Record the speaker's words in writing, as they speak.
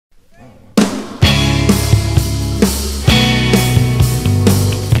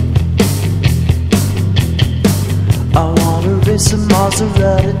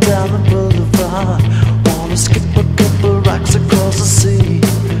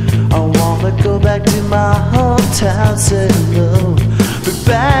my hometown, say hello. Be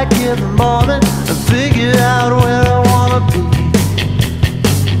back in the morning and figure out where I wanna be.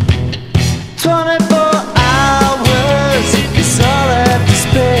 24 hours is all I have to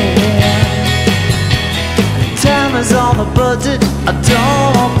spare. Time is on the budget, I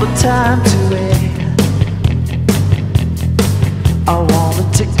don't want the time to wait. I wanna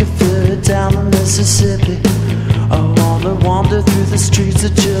take a ferry down the Mississippi. I wanna wander through the streets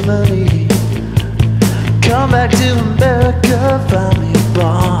of Germany. Come back to America, find me a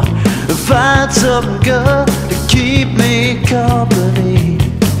bar, find some girl to keep me company.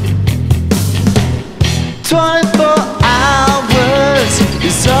 24 hours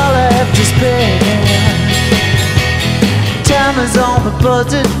is all I have to spare. Time is on the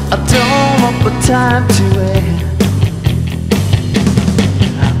budget, I don't want the time to wait.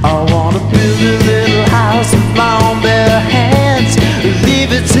 I wanna build a little house with my own bare hands,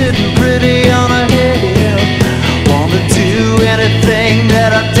 leave it sitting pretty on a hill. Wanna do anything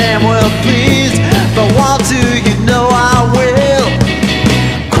that I damn well please. If I want to, you know I will.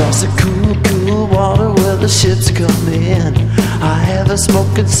 Cross the cool, cool water where the ships come in. I have a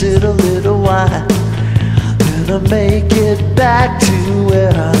smoke and sit a little wine. Then I make it back to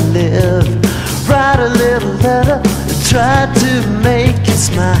where I live. Write a little letter and try to make it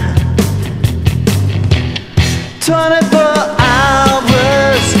smile. 24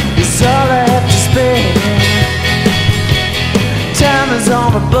 hours is all I have to spare. Time is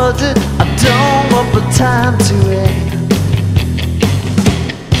on a budget, I don't want the time to wait.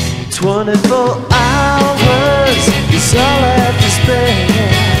 24 hours is all I have to spare.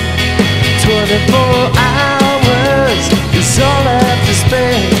 24 hours.